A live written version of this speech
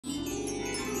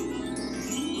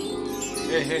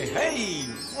Hey!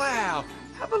 Wow!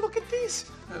 Have a look at this.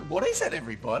 What is that,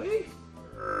 everybody?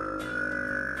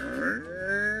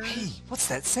 Hey, what's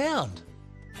that sound?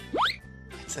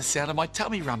 It's the sound of my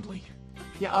tummy rumbling.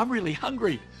 Yeah, I'm really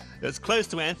hungry. It's close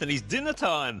to Anthony's dinner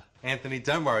time. Anthony,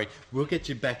 don't worry. We'll get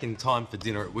you back in time for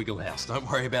dinner at Wiggle House. Don't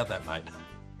worry about that, mate.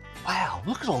 Wow,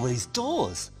 look at all these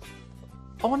doors.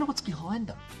 I wonder what's behind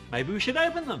them. Maybe we should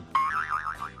open them.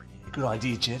 Good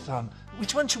idea, Jeff.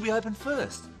 Which one should we open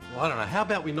first? Well, I don't know. How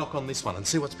about we knock on this one and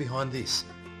see what's behind this?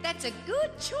 That's a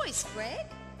good choice, Greg.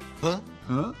 Huh?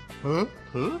 Huh? Huh?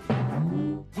 Huh?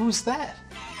 Who's that?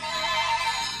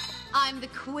 I'm the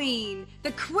Queen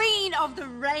of the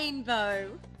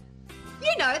Rainbow.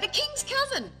 You know, the King's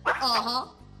cousin.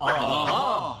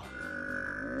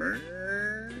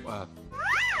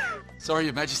 Sorry,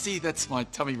 Your Majesty, that's my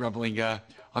tummy rumbling.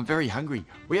 I'm very hungry.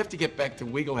 We have to get back to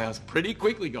Wiggle House pretty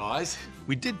quickly, guys.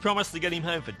 We did promise to get him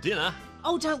home for dinner.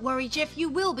 Oh, don't worry, Jeff, you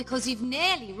will, because you've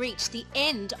nearly reached the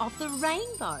end of the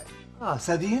rainbow. Oh,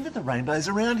 so the end of the rainbow's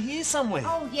around here somewhere.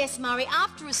 Oh, yes, Murray.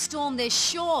 After a storm, there's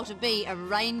sure to be a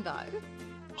rainbow.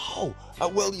 Oh,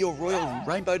 well, Your Royal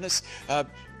Rainbowness,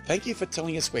 thank you for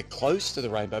telling us we're close to the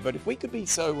rainbow, but if we could be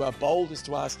so bold as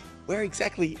to ask, where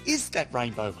exactly is that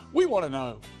rainbow? We want to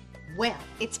know. Well,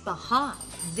 it's behind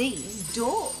these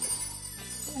doors.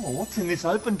 Oh, what's in this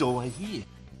open doorway here?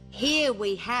 Here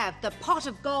we have the pot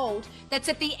of gold that's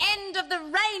at the end of the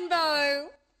rainbow.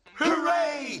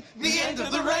 Hooray! The end of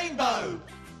the rainbow!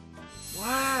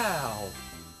 Wow!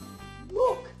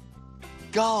 Look!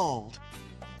 Gold!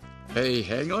 Hey,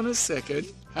 hang on a second.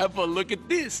 Have a look at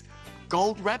this.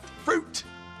 Gold-wrapped fruit.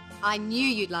 I knew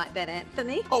you'd like that,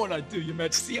 Anthony. Oh, and I do, Your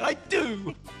Majesty, I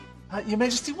do. Your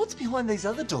Majesty, what's behind these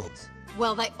other doors?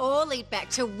 Well, they all lead back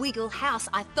to Wiggle House.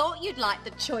 I thought you'd like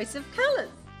the choice of colours.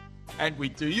 And we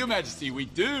do, Your Majesty, we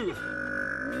do.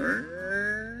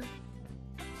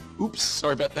 Oops,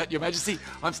 sorry about that, Your Majesty.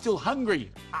 I'm still hungry.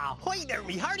 Ahoy there,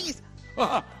 me hearties!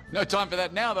 No time for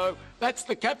that now, though. That's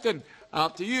the captain.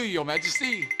 After you, Your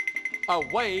Majesty.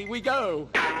 Away we go.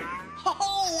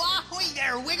 Oh, ahoy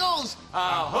there, Wiggles!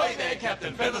 Ahoy there,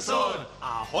 Captain Feathersword.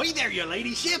 Ahoy there, your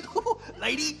ladyship!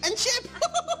 Lady and ship!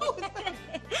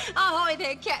 Ahoy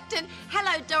there, Captain.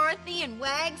 Hello, Dorothy and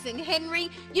Wags and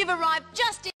Henry. You've arrived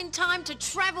just in time to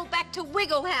travel back to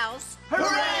Wiggle House.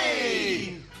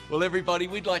 Hooray! Well, everybody,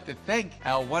 we'd like to thank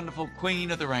our wonderful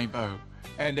Queen of the Rainbow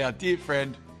and our dear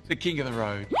friend, the King of the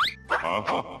Road.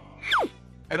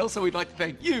 And also, we'd like to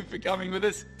thank you for coming with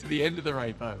us to the end of the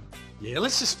rainbow. Yeah,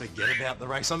 let's just forget about the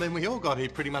race. I mean, we all got here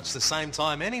pretty much the same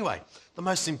time anyway. The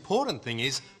most important thing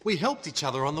is we helped each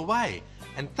other on the way.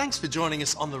 And thanks for joining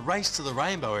us on the Race to the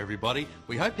Rainbow, everybody.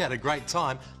 We hope you had a great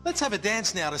time. Let's have a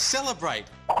dance now to celebrate.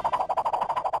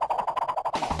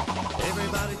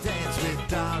 Everybody dance with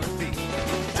Dorothy,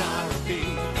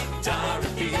 Dorothy,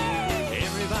 Dorothy.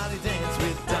 Everybody dance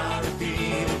with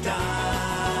Dorothy the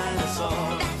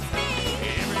dinosaur.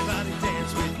 Everybody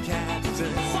dance with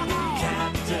Captain,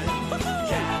 Captain,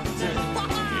 Captain.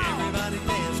 Everybody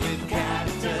dance with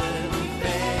Captain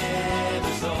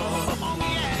Feathersword.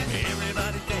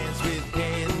 Everybody dance with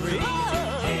Henry,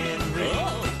 Henry,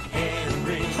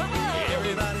 Henry.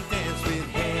 Everybody dance with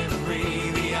Henry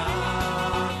the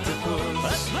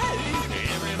octopus.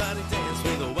 Everybody dance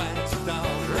with a wax dog,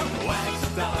 wax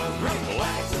dog,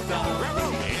 wax dog.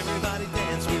 Everybody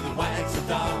dance with a wax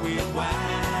dog, with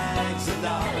wax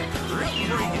dog. Bring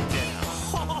it down.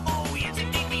 Oh, yes,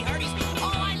 indeed, me hearties.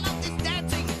 Oh, I love this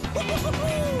dancing.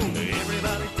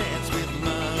 Everybody dance with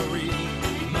Marie,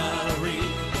 Marie,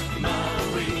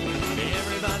 Marie.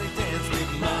 Everybody dance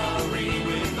with Marie,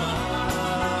 with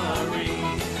Marie.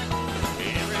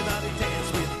 Everybody dance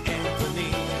with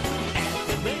Anthony,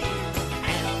 Anthony,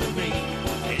 Anthony.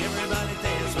 Everybody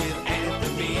dance with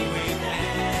Anthony, with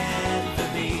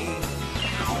Anthony.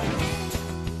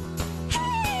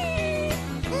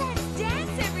 Let's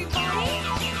dance, everybody.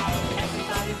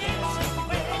 Everybody dance with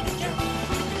Greg and Jeff,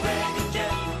 Greg and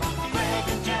Jeff, Greg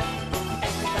and Jeff.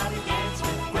 Everybody dance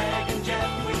with Greg and Jeff,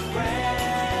 with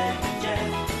Greg and Jeff.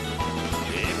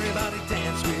 Everybody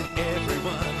dance with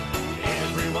everyone,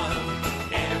 everyone,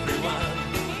 everyone.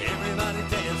 Everybody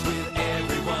dance with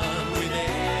everyone, with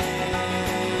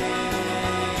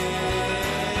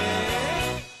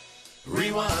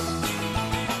everyone.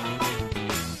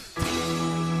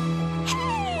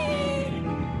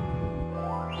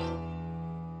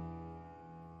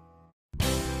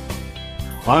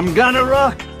 I'm gonna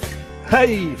rock.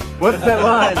 Hey, what's that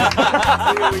line?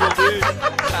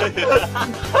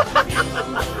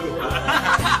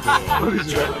 What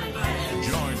is that?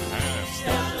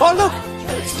 Oh look!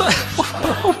 It's not.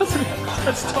 What was it?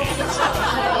 It's Thomas.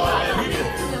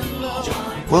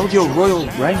 Well, your royal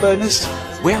rainbowness,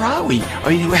 where are we? I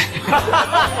mean,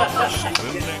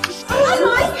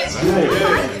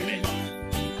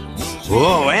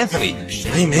 Whoa, Anthony.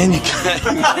 Hey, man, you can't.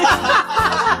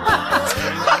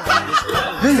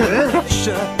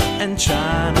 And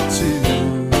China too.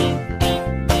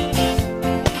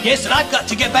 Yes, and I've got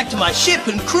to get back to my ship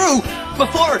and crew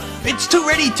before it's too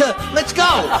ready to... Let's go!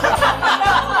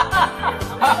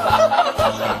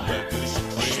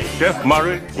 Chef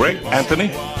Murray, Greg,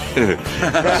 Anthony.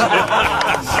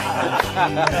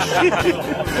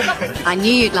 I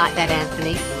knew you'd like that,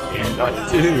 Anthony. and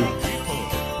I do.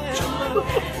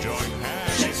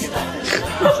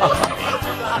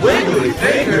 Wiggly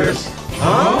fingers?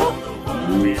 Huh?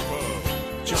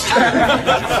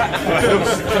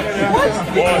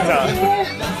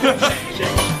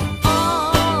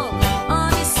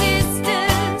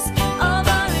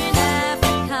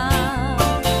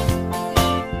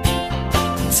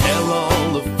 Tell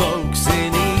all the folks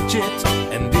in Egypt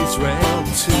and Israel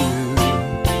too.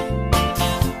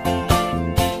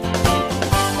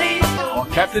 Oh,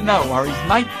 Captain, no worries,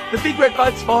 mate. The big red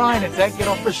boat's fine. It's anchored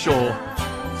off the shore.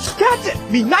 Captain!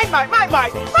 Me mate!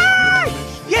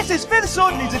 Yes, this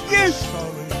Feathersword needs a few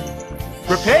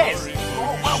repairs.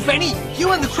 Well, Benny,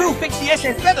 you and the crew fix the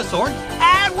SS Feathersword,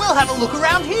 and we'll have a look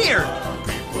around here.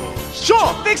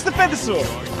 Sure, fix the Feathersword.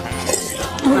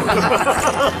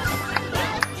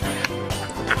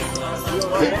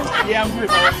 Yeah, I'm good.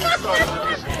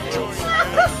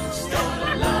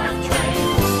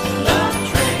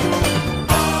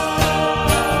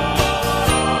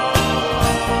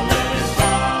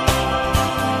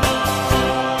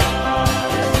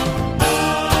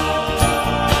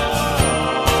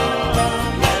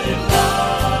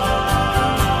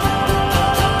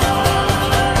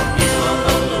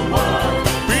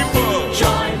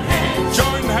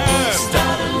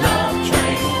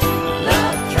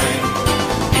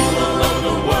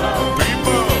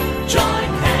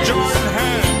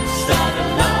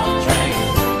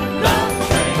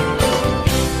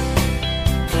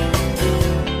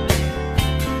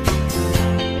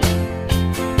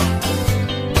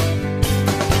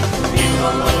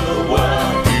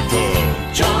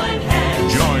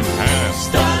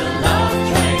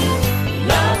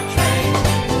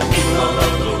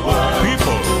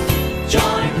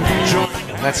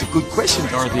 That's a good question,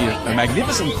 Dorothy. A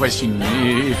magnificent question,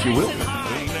 if you will.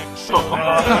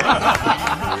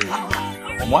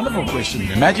 A wonderful question.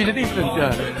 Imaginative and...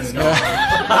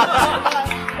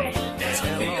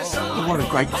 what a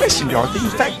great question, Dorothy.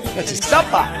 In fact, that's a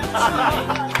supper.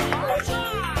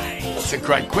 That's a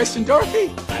great question, Dorothy.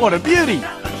 What a beauty. All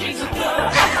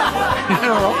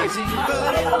right.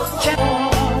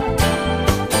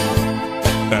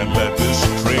 And let this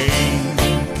train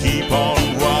keep on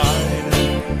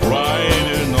riding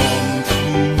on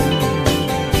through.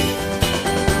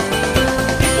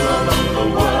 People all over the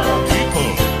world, people,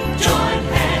 join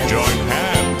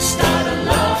hands, start a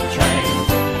love train.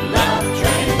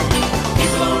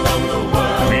 People all over the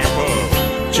world, people,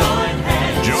 join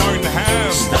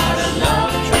hands, start a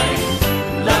love train.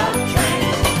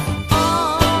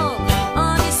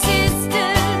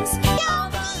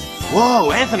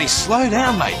 Whoa, Anthony, slow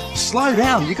down, mate. Slow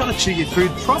down. You got to chew your food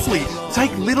properly.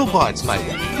 Take little bites, mate.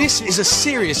 This is a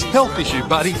serious health issue,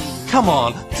 buddy. Come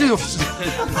on, do.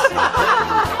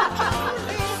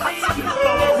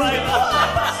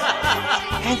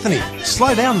 Anthony,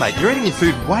 slow down, mate. You're eating your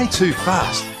food way too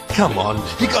fast. Come on,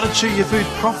 you got to chew your food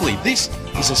properly. This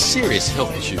is a serious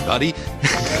health issue, buddy.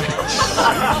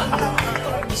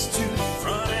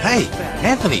 Hey,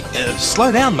 Anthony,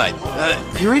 slow down, mate.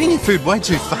 You're eating your food way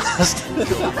too fast.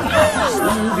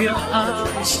 Move your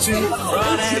arms to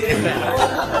front and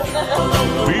back.